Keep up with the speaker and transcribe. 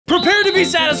Prepare to be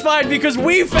satisfied because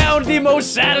we found the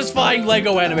most satisfying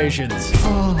Lego animations.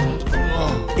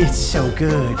 Oh, it's so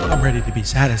good. I'm ready to be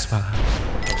satisfied.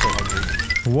 I'm so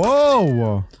hungry.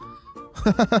 Whoa.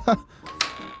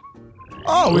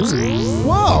 Oh, it's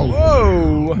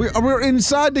whoa. We're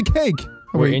inside the cake.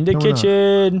 Oh, We're in the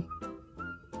kitchen.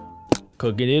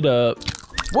 Cooking it up.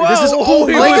 Whoa, this is all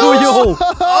Legos?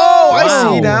 Oh, I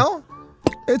Wow. see now.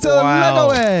 It's a Lego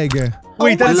egg.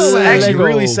 Wait, that's actually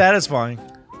really satisfying.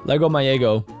 Lego my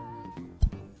ego.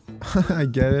 I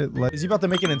get it. Is he about to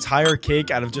make an entire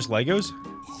cake out of just Legos?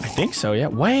 I think so, yeah.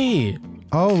 Wait.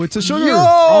 Oh, it's a sugar. Yo!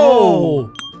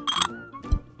 Oh.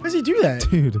 How does he do that?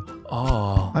 Dude.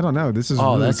 Oh. I don't know. This is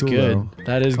Oh, really that's cool, good. though.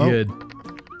 That is good.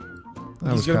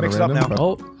 That was gonna kinda mix it up random, now. but-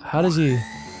 Oh, how does he...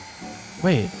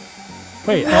 Wait.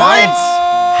 Wait. What?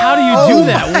 How do you do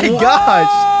that? Oh my What? gosh.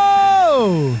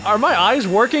 Oh! Are my eyes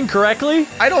working correctly?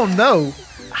 I don't know.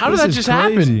 How did This that is just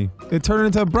crazy. happen? It turned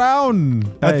into brown.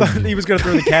 I egg. thought he was gonna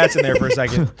throw the cats in there for a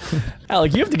second.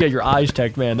 Alec, you have to get your eyes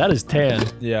checked, man. That is tan.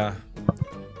 Yeah.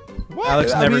 What?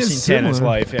 Alex I never mean, it's seen tan in his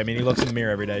similar. life. I mean, he looks in the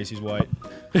mirror every day. He sees white.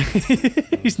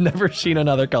 He's never seen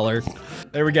another color.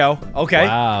 There we go. Okay.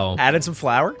 Wow. Added some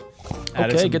flour.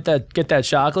 Added Okay, some get that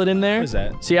chocolate in there. What is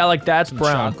that? See, Alec, that's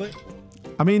brown. chocolate.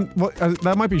 I mean,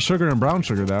 that might be sugar and brown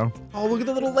sugar, though. Oh, look at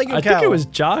the little Lego I cow. think it was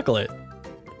chocolate.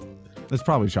 It's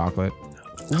probably chocolate.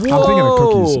 Whoa! I'm thinking of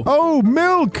cookies. Oh,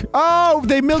 milk! Oh,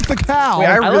 they milked the cow. Wait,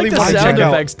 I really like the want to sound check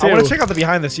out. effects, I want too. to check out the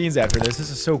behind the scenes after this. This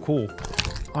is so cool.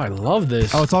 Oh, I love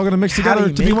this. Oh, it's all gonna mix How do together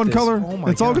you to be make one this? color. Oh my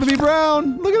It's all gosh. gonna be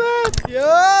brown. Look at that.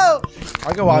 Yo!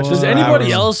 I'll go watch. Does this for anybody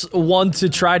hours. else want to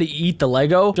try to eat the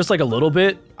Lego? Just like a little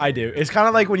bit? I do. It's kind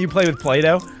of like when you play with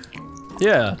Play-Doh.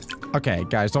 Yeah. Okay,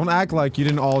 guys, don't act like you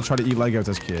didn't all try to eat Legos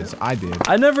as kids. I did.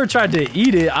 I never tried to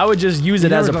eat it. I would just use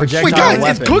it You as a never done- projectile Wait, guys,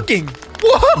 weapon. it's cooking.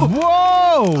 Whoa!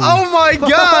 Whoa! Oh my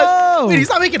god! Whoa! Wait, he's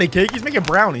not making a cake. He's making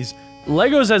brownies.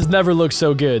 Legos has never looked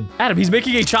so good. Adam, he's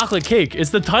making a chocolate cake. It's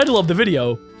the title of the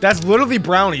video. That's literally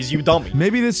brownies, you dummy.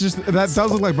 Maybe this just that does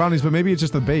look like brownies, but maybe it's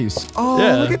just the base. Oh,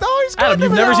 Yeah. look at that! He's Adam, cutting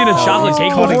you've it never seen a out. chocolate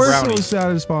cake cutting before? brownies. So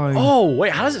satisfying. Oh,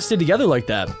 wait, how does it stay together like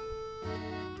that?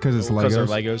 because it's Because they're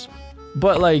Legos. Legos.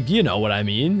 But, like, you know what I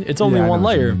mean. It's only Yeah, I one know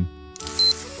what you layer. mean.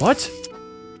 What?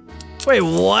 Wait,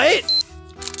 what?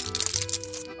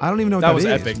 I don't even know what That that was is.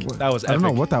 epic. That was I don't know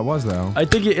epic. what that was though. I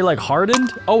think it like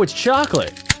hardened. Oh, it's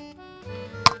chocolate.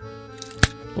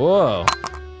 Whoa.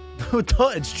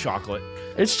 It's chocolate.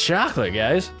 It's chocolate,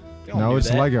 guys. Don't No, do it's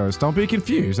that. Legos. Don't be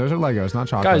confused. Those are Legos, not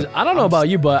chocolate. Guys, I don't know about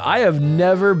you, but I have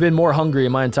never been more hungry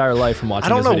in my entire life from watching I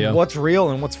don't this know video. what's real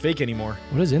and what's fake anymore.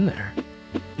 What is in there?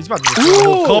 He's about to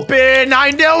just cup in.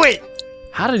 I know it.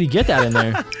 How did he get that in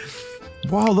there?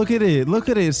 Wow, look at it. Look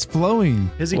at it. It's flowing.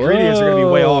 His ingredients are gonna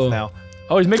be way Whoa. off now.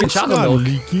 Oh, he's making It's chocolate not milk.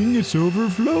 leaking. It's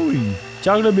overflowing.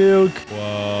 Chocolate milk.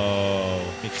 Whoa.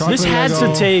 Chocolate This had to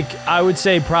Lego. take, I would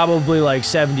say, probably like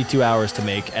 72 hours to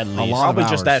make at least. lot. Probably of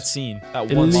just hours. that scene. That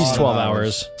At one least scene. 12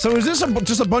 hours. So is this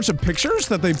just a bunch of pictures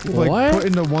that they like What? put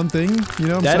into one thing? You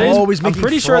know what That I'm is, saying? Oh, he's I'm making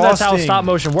pretty sure that's how frosting. stop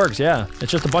motion works, yeah.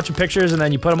 It's just a bunch of pictures and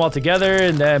then you put them all together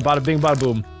and then bada bing, bada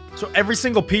boom. So every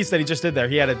single piece that he just did there,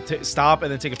 he had to stop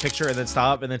and then take a picture and then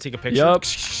stop and then take a picture. Yup.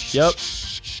 Yup.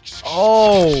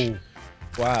 Oh.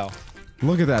 Wow.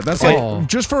 Look at that. That's Oh. like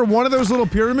just for one of those little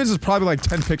pyramids is probably like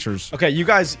 10 pictures. Okay, you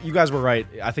guys were right.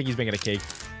 I think he's making a cake.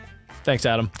 Thanks,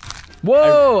 Adam.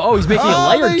 Whoa! Oh, he's making a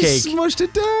layered they cake. smushed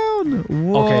it down.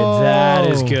 Whoa. Okay, that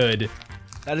is good.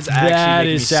 That is actually That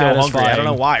making is me so hungry. I satisfying. don't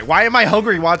know why. Why am I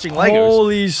hungry watching Legos?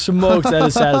 Holy smokes, that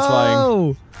is satisfying.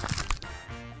 Oh.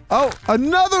 Oh,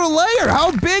 another layer.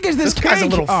 How big is this This guy's a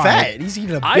cake? little All fat. right. He's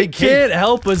eating a I big can't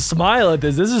help but smile at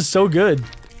this. This is so good.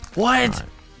 What?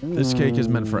 This cake is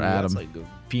meant for Adam. That's like a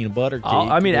peanut butter cake.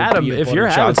 I mean, Little Adam, peanut if butter you're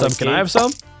having some, chocolate can I have cake.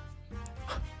 some?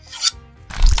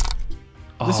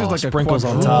 This is Oh, like sprinkles a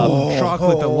on top.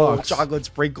 chocolate deluxe. Chocolate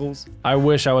sprinkles. I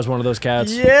wish I was one of those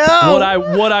cats. Yeah.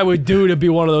 What I would do to be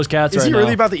one of those cats Is right he now.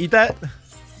 really about to eat that?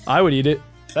 I would eat it.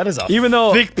 That is a Even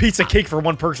though- big piece of cake for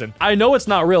one person. I know it's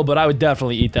not real, but I would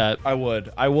definitely eat that. I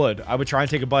would. I would try and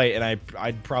take a bite, and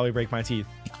I'd probably break my teeth.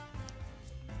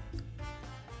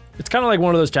 It's kind of like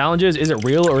one of those challenges. Is it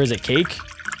real or is it cake?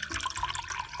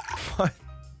 What?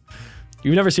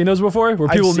 You've never seen those before? Where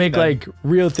I've people seen make them. like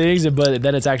real things, but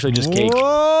then it's actually just cake.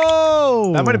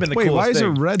 Whoa! That might have been the Wait, why coolest is it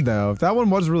thing. red though? That one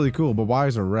was really cool, but why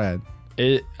is it red?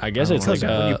 I guess I it's don't like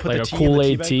know. When you a, put the like a tea in the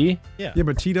Kool-Aid tea tea. Yeah. Yeah,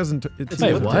 but tea doesn't. It's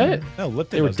Wait, Lipton. what? No,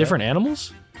 Lipton They were does different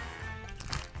animals?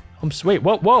 Wait,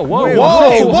 whoa. Whoa, Whoa,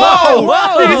 whoa,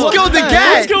 whoa! He just killed the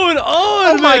cat! What's going on,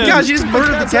 Oh my man? gosh, he just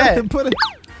murdered the cat. Put it.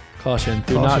 Caution,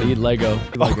 do not eat Lego.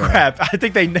 Oh crap! I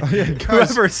think they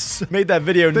whoever made that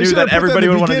video knew that everybody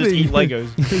would want to just eat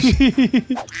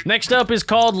Legos. Next up is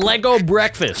called Lego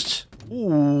breakfast.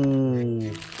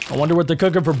 Ooh. I wonder what they're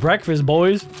cooking for breakfast,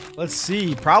 boys. Let's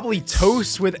see. Probably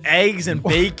toast with eggs and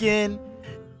bacon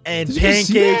and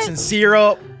pancakes and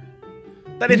syrup.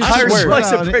 That entire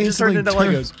slice of bread just turned into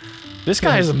Legos. This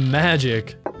guy is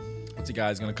magic. What's the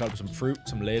guy's gonna cut up some fruit,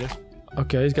 some lettuce?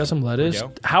 Okay, he's got some lettuce.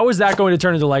 How is that going to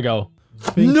turn into Lego?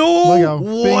 Bink, no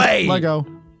Lego, way! Bink, Lego.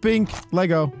 Bink,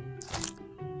 Lego.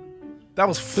 That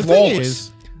was The flawless.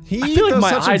 thing is, I feel like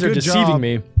my eyes are deceiving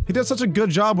me. He does such a good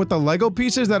job with the Lego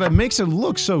pieces that it makes it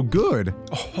look so good.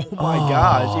 Oh my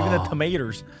gosh, even the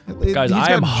tomatoes. Guys, He's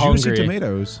I am got juicy hungry.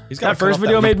 tomatoes. He's gotta That cut first off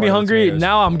video that made me part of the hungry. tomatoes.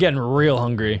 Now I'm getting real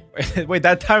hungry. Wait,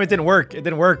 that time it didn't work. It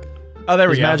didn't work. Oh, there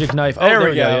we His go. magic knife. Oh, There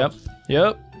we go. go.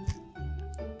 Yep.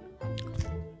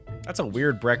 That's a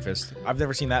weird breakfast. I've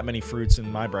never seen that many fruits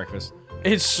in my breakfast.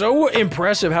 It's so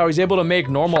impressive how he's able to make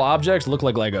normal objects look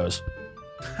like Legos.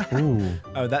 Ooh.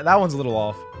 Oh, that one's a little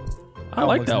off. I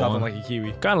like looks that nothing one. like a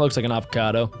kiwi. Kind of looks like an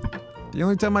avocado. The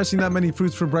only time I've seen that many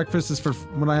fruits for breakfast is for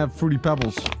when I have Fruity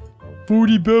Pebbles.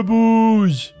 Fruity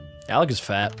Pebbles. Alec is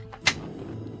fat.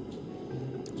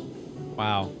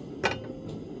 Wow.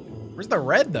 Where's the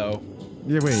red though?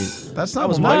 Yeah, wait. That's not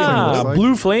was what my thing Ah, looks like.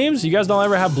 blue flames? You guys don't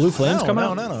ever have blue flames come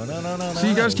out? No. So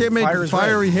you guys can't make Fire's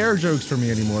fiery red. hair jokes for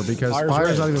me anymore because Fire's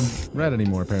fire's red. not even red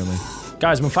anymore, apparently.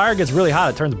 Guys, when fire gets really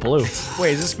hot, it turns blue.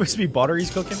 Wait, is this supposed to be butter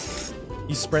he's cooking?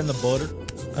 He's spreading the butter.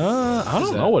 I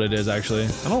don't know what it is actually.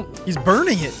 He's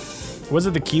burning it. Was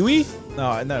it the kiwi?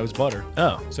 No, it was butter.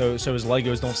 Oh. So his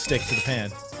Legos don't stick to the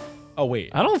pan. Oh wait.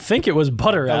 I don't think it was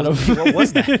butter, Adam. What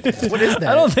was that? What is that?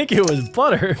 I don't think it was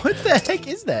butter. What the heck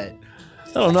is that?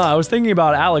 I don't know. I was thinking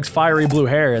about Alec's fiery blue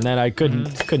hair, and then I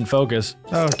couldn't focus.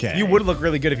 Okay. You would look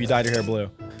really good if you dyed your hair blue.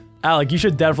 Alec, you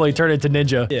should definitely turn into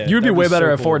Ninja. Yeah, you would be that'd way be better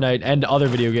so at cool. Fortnite and other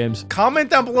video games. Comment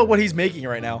down below what he's making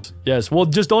right now. Yes. Well,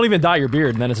 just don't even dye your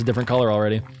beard, and then it's a different color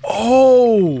already.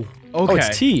 Oh. Okay. Oh,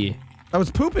 it's tea. I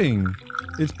was pooping.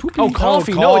 It's poopy. Oh,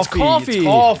 coffee. No, it's coffee. It's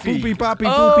coffee. Poopy poppy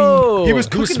poopy. Oh, He was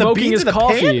cooking the smoking beans his in the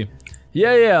coffee. pan?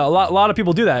 Yeah. A lot of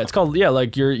people do that. It's called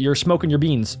like you're smoking your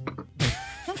beans.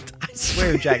 I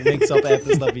swear Jack makes up half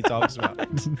the stuff he talks about.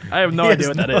 I have no idea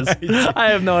what that is.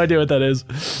 I have no idea what that is.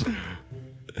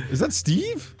 Is that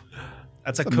Steve?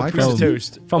 That's a It's a cooked piece microphone. of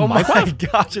toast. From oh my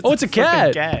Minecraft? gosh! Oh, it's a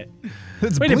freaking cat.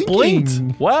 It's Wait, it blinking.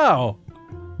 blinked. Wow.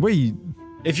 Wait,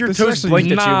 If your This is toast actually-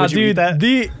 blinked at you, Nah, would you eat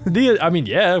dude. that? I mean,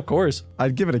 yeah, of course.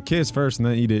 I'd give it a kiss first and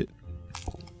then eat it.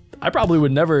 I probably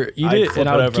would never eat I'd it, flip and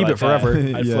I it would over keep like it forever.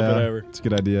 that. I'd flip it over. It's a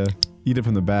good idea. Eat it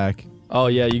from the back. Oh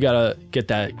yeah, you gotta get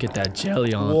that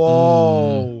jelly on.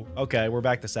 Whoa. Okay, we're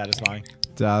back to satisfying.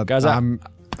 Guys,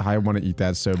 I want to eat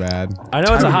that so bad. I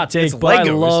know it's a hot take, It's but I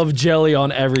Legos. love jelly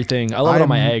on everything. I love it on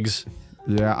my eggs.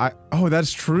 Yeah, oh,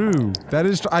 that's true. That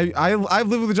is. I've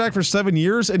lived with Jack for 7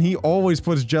 years, and he always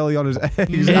puts jelly on his eggs. It's I've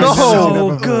never seen that so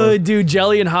before. good, dude.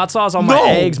 Jelly and hot sauce on my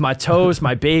eggs, my toast,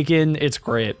 my bacon. It's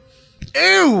great.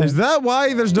 Ew! Is that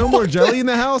why there's no more jelly in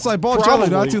the house? I bought jelly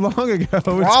not too long ago. It's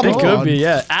Probably. It could gone. be,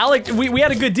 yeah. Alec, we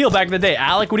had a good deal back in the day.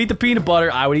 Alec would eat the peanut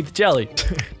butter, I would eat the jelly.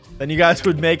 Then you guys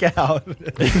would make out.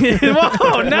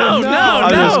 Whoa, no.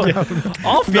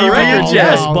 Off the BB and record, J.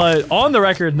 yes, but on the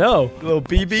record, no. Little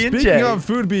BB and Speaking J. of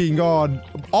food being gone,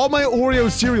 all my Oreo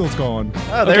cereal's gone.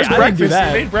 Oh, there's Okay, I didn't do breakfast.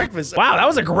 that. You made breakfast. Wow, that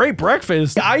was a great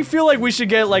breakfast. I feel like we should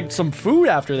get like some food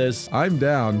after this. I'm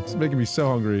down. It's making me so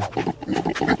hungry.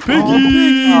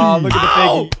 Piggy! Oh, look at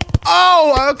the piggy.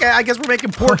 Oh, okay. I guess we're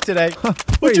making pork today.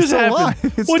 What just still happened?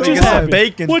 alive. It's What still just alive. happened?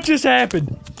 Bacon. What just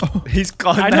happened? He's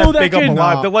calling I know that pig up kid.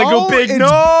 alive. The Lego Oh, pig. it's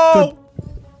No!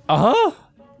 Uh-huh.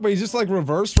 Wait, just like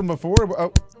reversed from before?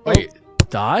 Oh, Wait,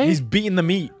 die? He's beating the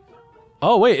meat.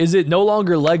 Oh, wait, is it no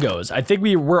longer Legos? I think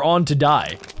we're on to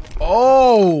die.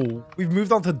 Oh, we've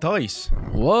moved on to dice.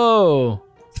 Whoa.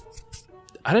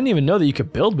 I didn't even know that you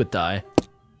could build with die.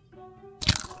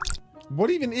 what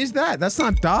even is that? That's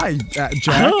not dye, Jack.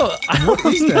 I What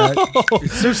is that?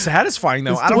 It's so satisfying,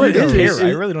 though. It's I don't what even it care. is. I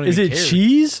really don't Is even it care.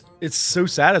 cheese? It's so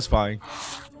satisfying.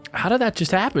 How did that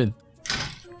just happen?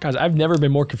 Guys, I've never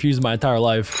been more confused in my entire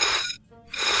life.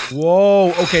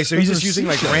 Whoa. Okay, so he's Those just are using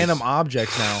like seashells. random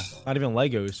objects now. Not even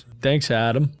Legos. Thanks,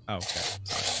 Adam. Oh,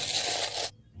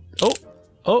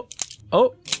 okay.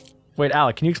 Oh. Wait,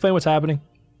 Alec, can you explain what's happening?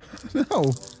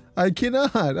 No, I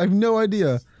cannot. I have no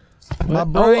idea. My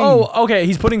brain. Oh, okay.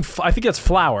 He's putting, I think that's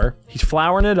flour. He's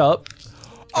flouring it up.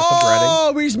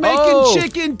 Oh, he's making Oh,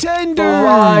 chicken tenders.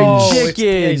 fried Oh, chicken.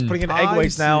 yeah, he's putting in egg I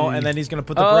whites now, see. and then he's gonna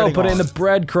put the Oh, breading put it on. in the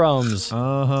breadcrumbs.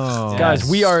 Uh-huh. Guys,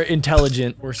 we are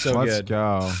intelligent. We're so Let's good.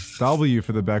 go. W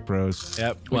for the Beck Bros.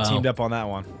 Yep, we Wow. teamed up on that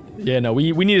one. Yeah, no,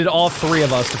 we needed all 3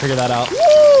 of us to figure that out. Woo!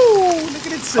 Look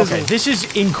at it sizzle. Okay, this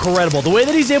is incredible. The way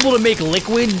that he's able to make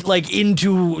liquid like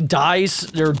into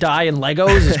dice or dye and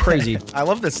Legos is crazy. I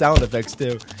love the sound effects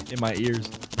too in my ears.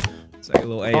 It's like a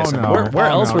little ASMR. Oh, no. Where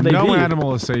else would they be? No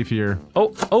animal is safe here. Oh.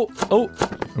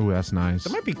 Ooh, that's nice.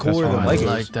 That might be cooler than I Legos.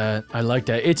 like that. I like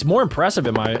that. It's more impressive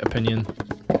in my opinion.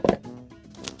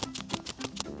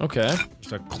 Okay.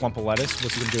 Just a clump of lettuce.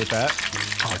 What's he gonna do with that?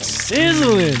 Oh, it's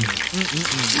sizzling.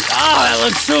 Ah, that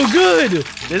looks so good.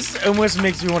 This almost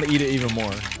makes me want to eat it even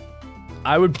more.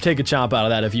 I would take a chomp out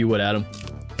of that if you would, Adam.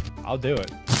 I'll do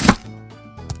it.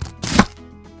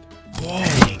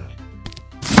 Dang.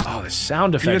 Oh, the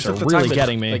sound effects are really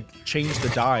getting me. Like change the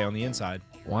dye on the inside.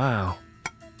 Wow.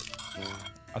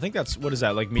 I think that's what is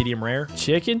that like medium rare?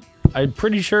 Chicken? I'm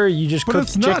pretty sure you just But cooked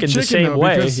it's not chicken the same though,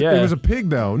 way. because Yeah. It was a pig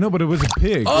though. No, but it was a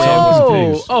pig.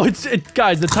 Oh,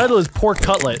 guys, the title is pork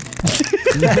cutlet.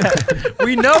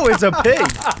 We know it's a pig.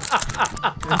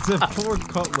 It's a pork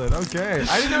cutlet. Okay.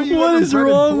 I didn't know you What ever is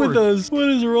breaded wrong pork. with us? What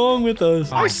is wrong with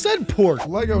us? I said pork.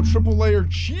 Lego triple layer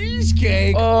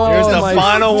cheesecake. Oh, Here's the my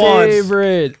final ones.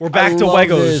 favorite. We're back I to love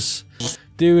Legos. this.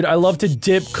 Dude, I love to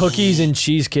dip cookies in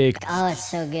cheesecake. Oh,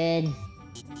 it's so good.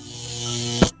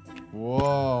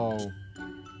 Whoa.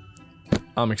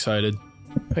 I'm excited.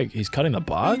 Wait, he's cutting the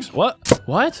box? What?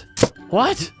 What?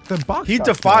 What? The box He got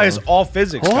defies thrown. all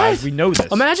physics, What? guys. We know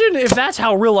this. Imagine if that's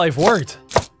how real life worked.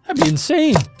 That'd be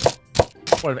insane.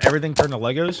 What, if everything turned to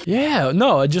Legos? Yeah,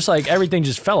 no, just like everything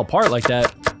just fell apart like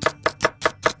that.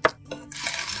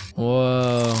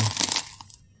 Whoa.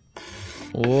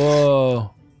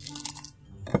 Whoa.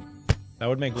 That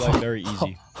would make life very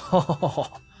easy.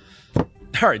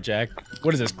 All right, Jack.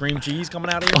 What is this? Cream cheese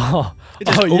coming out of here? It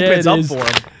just yeah, opens it up is. for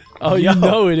him. Oh, Yo, you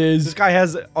know it This is. guy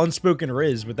has unspoken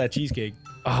riz with that cheesecake.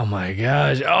 Oh my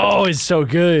gosh. Oh, it's so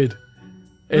good.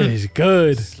 It is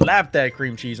good. Slap that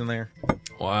cream cheese in there.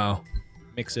 Wow.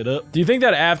 Mix it up. Do you think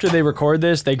that after they record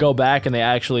this, they go back and they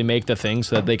actually make the thing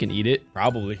so that they can eat it?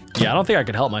 Probably. Yeah, I don't think I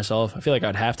could help myself. I feel like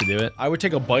I'd have to do it. I would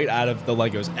take a bite out of the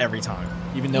Legos every time,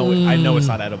 even though I know it's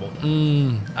not edible.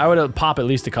 I would pop at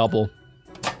least a couple.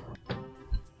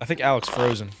 I think Alec's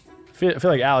frozen. I feel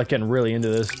like Alec getting really into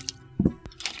this.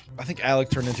 I think Alec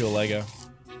turned into a Lego.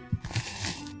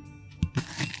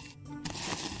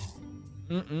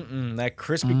 That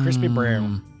crispy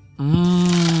brown.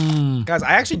 Guys,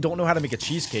 I actually don't know how to make a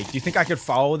cheesecake. Do you think I could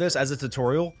follow this as a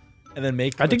tutorial and then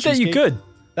make? I think that you could.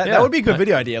 That would be a good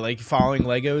video idea, like following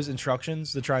Legos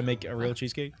instructions to try and make a real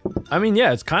cheesecake. I mean,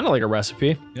 yeah, it's kind of like a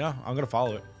recipe. Yeah, I'm gonna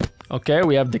follow it. Okay,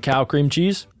 we have the cow cream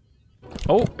cheese.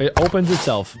 Oh, it opens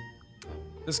itself.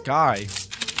 This guy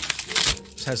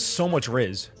just has so much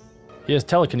riz. He has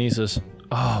telekinesis.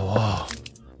 Oh, whoa.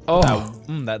 Oh,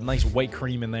 That nice white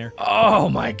cream in there. oh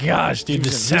my gosh, dude, the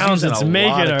He's sounds using it's a lot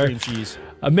making of are cream cheese.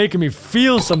 making me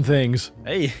feel some things.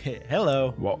 Hey,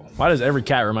 hello, Whoa. Why does every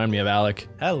cat remind me of Alec?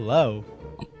 hello.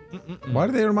 Why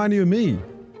do they remind you of me?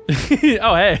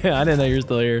 Oh, hey, I didn't know you were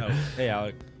still here. Oh, hey,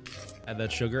 Alec. Add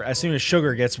that sugar. As soon as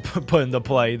sugar gets put into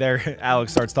play, there,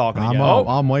 Alex starts talking again.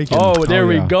 I'm waking. Oh, there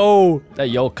we yeah. go. That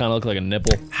yolk kind of looked like a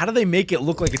nipple. How do they make it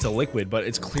look like it's a liquid, but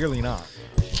it's clearly not?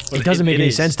 But It doesn't make any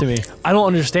is. sense to me. I don't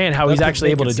understand how he's Nothing's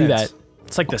actually able to making do sense. that.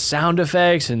 It's like the sound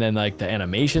effects and then like the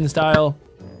animation style.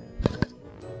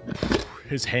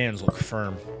 His hands look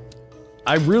firm.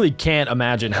 I really can't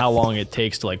imagine how long it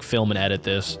takes to like film and edit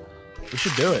this. We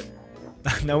should do it.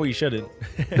 No, we shouldn't.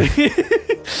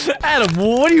 Adam,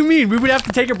 what do you mean? We would have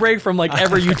to take a break from like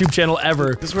every YouTube channel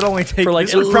ever. This would only take. For, like,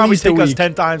 this would at probably least a take us week.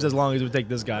 10 times as long as it would take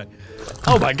this guy.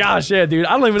 Oh my gosh, yeah, dude.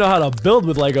 I don't even know how to build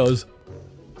with Legos.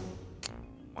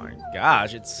 My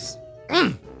gosh, it's.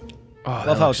 Oh, I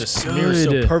love how it just smears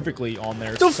so perfectly on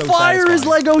there. It's The so fire is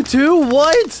satisfying. Lego too?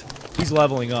 What? He's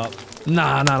leveling up.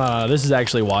 Nah. This is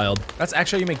actually wild. That's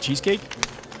actually how you make cheesecake?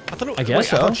 I thought I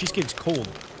guess I thought so. cheesecake's cold.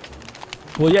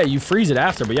 Well, yeah, you freeze it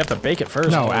after, but you have to bake it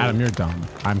first. No, Adam, you're dumb.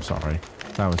 I'm sorry.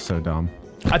 That was so dumb.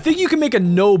 I think you can make a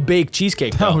no-bake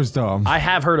cheesecake, though. That was dumb. I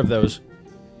have heard of those.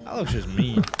 That looks just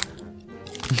mean.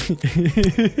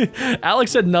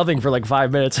 Alex said nothing for like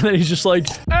 5 minutes, and then he's just like,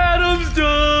 Adam's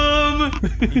dumb!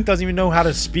 He doesn't even know how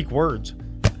to speak words.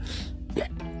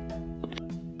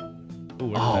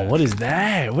 Ooh, Oh, what is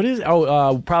that? What is...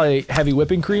 Oh, probably heavy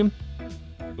whipping cream?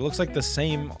 It looks like the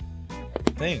same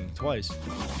thing twice.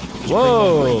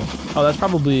 Whoa! Oh, that's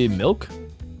probably milk?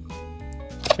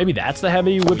 Maybe that's the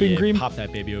heavy whipping Yeah, cream? Pop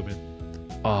that baby open.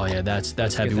 Oh, yeah, that's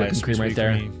heavy Get that whipping cream right sweet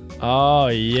there. cream. Oh,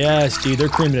 yes, dude, they're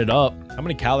creaming it up. How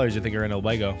many calories do you think are in a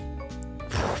Lego?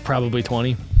 Probably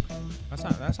 20.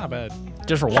 That's not bad.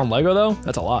 Just for one Lego, though?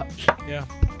 That's a lot. Yeah.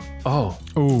 Oh.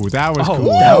 Ooh, that was cool.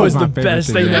 That was my the favorite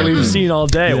best thing that we've seen all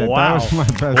day. Yeah, Wow. That was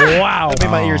my best. Wow. That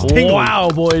made my ears tingle. Wow,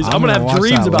 boys. I'm gonna have watch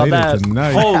dreams that about later that.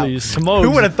 tonight. Holy smokes.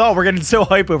 Who would have thought we're getting so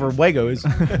hype over Legos?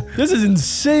 This is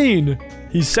insane.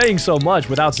 He's saying so much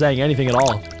without saying anything at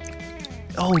all.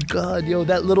 Oh god, yo,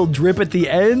 that little drip at the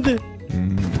end.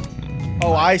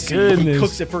 Oh, I see. Goodness. He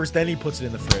cooks it first, then he puts it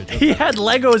in the fridge. He had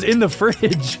Legos in the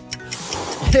fridge.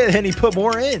 Yeah, then he put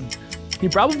more in. He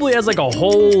probably has like a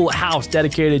whole house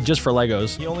dedicated just for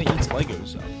Legos. He only eats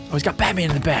Legos, though. Oh, he's got Batman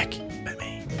in the back.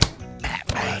 Batman.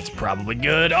 That's probably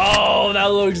good. Oh, that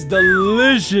looks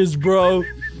delicious, bro.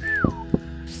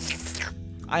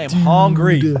 I am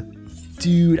hungry.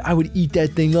 Dude, I would eat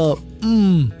that thing up.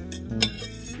 Mmm.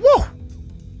 Woo!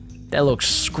 That looks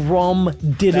scrum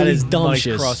diddly That is nice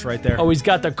dumptious. crust right there. Oh, he's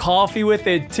got the coffee with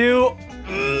it too.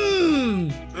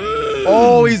 Mmm.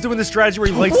 Oh, he's doing the strategy where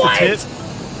he likes What? the tip.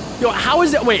 Yo, how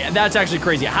is that? Wait, that's actually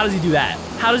crazy. How does he do that?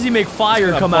 How does he make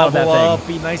fire come out of that Bubble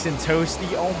thing? up, be nice and toasty.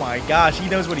 Oh my gosh, he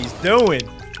knows what he's doing.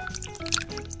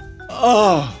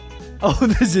 Oh, Oh,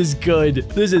 this is good.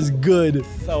 This is good.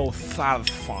 so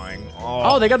satisfying.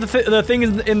 Oh, they got the thing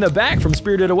in the back from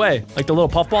Spirited Away, like the little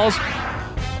puffballs.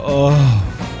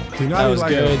 Do not That eat was Legos,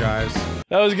 good. guys.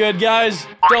 That was good, guys.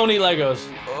 Don't eat Legos.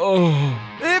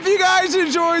 If you guys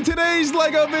enjoyed today's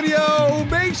Lego video,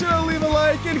 make sure to leave a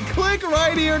like and click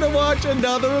right here to watch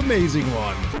another amazing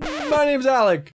one. My name's Alec.